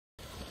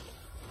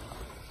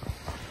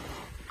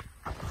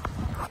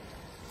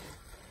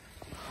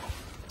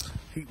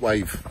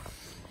Heatwave.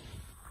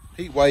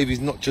 Heatwave is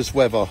not just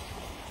weather,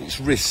 it's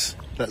risk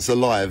that's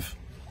alive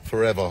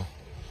forever.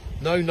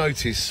 No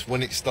notice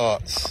when it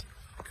starts,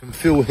 can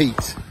feel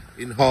heat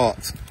in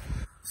heart.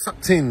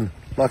 Sucked in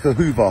like a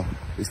hoover,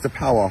 it's the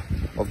power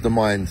of the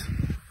mind.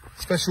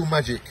 Special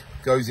magic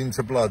goes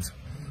into blood,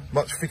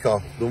 much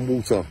thicker than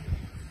water.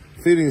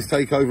 Feelings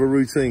take over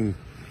routine,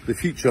 the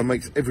future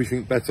makes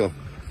everything better.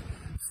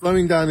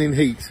 Slowing down in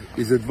heat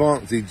is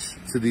advantage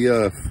to the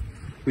earth.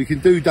 We can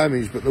do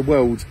damage, but the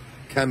world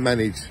can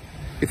manage.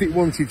 If it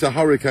wanted to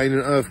hurricane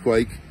and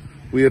earthquake,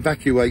 we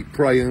evacuate,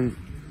 pray and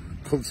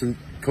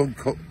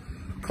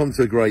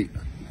contegrate.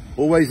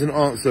 Always an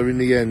answer in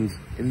the end.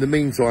 In the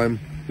meantime,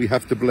 we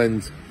have to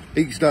blend.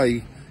 Each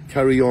day,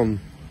 carry on.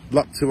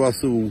 Luck to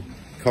us all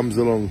comes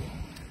along.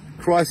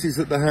 Crisis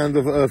at the hand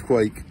of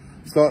earthquake.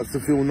 Starts to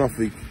feel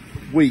nothing.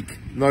 Weak,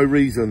 no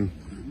reason.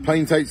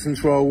 Pain takes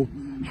control.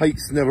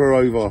 Hate's never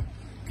over.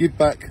 Give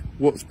back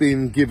what's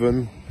been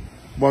given.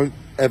 Won't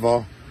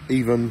ever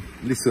even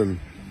listen.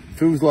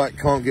 Feels like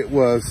can't get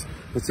worse,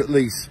 but at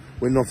least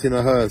we're not in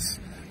a hearse.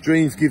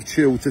 Dreams give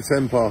chill to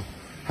temper.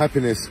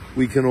 Happiness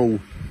we can all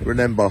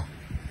remember.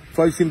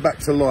 Floating back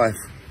to life,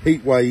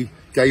 Heatwave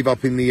gave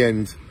up in the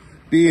end.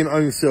 Being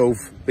own self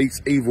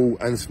beats evil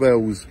and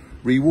spells.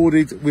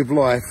 Rewarded with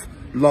life,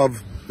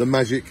 love the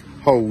magic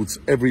holds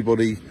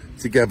everybody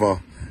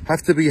together.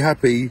 Have to be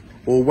happy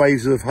or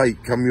waves of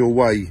hate come your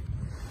way.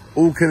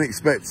 All can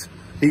expect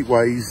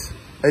heatwaves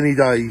any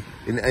day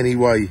in any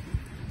way.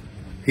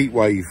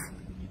 Heatwave.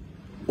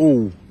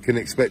 All can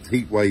expect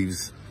heat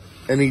waves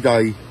any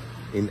day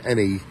in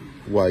any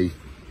way.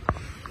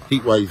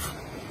 Heatwave.